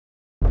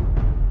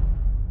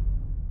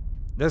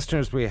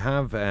listeners, we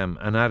have an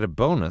added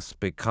bonus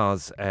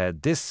because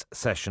this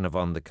session of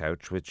On the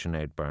Couch with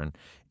Sinead Beirne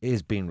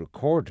is being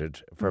recorded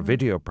for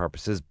video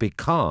purposes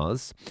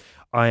because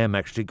I am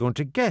actually going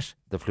to get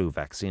the flu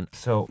vaccine.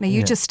 So now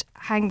you just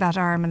hang that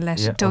arm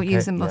and don't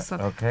use a muscle.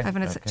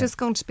 Evan, it's just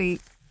going to be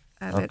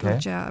a little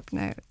jab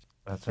now.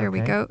 There we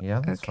go.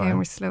 Yeah, that's fine. And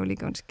we're slowly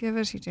going to give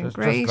it. You're doing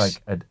great.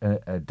 Just like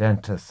a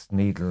dentist's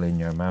needle in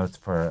your mouth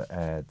for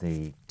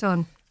the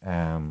done.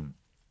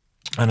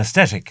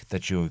 Anesthetic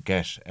that you would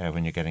get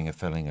when you're getting a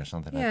filling or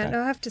something like that. Yeah,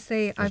 no, I have to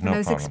say, I was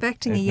problem.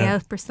 expecting a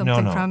yelp or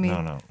something from you.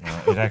 No,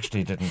 it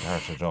actually didn't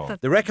hurt at all.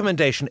 The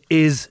recommendation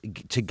is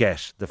to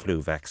get the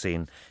flu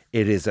vaccine.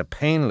 It is a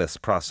painless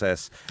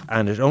process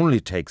and it only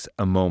takes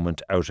a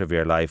moment out of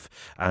your life.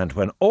 And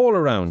when all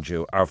around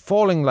you are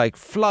falling like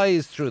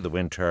flies through the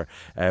winter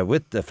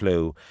with the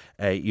flu,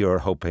 you're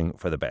hoping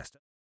for the best.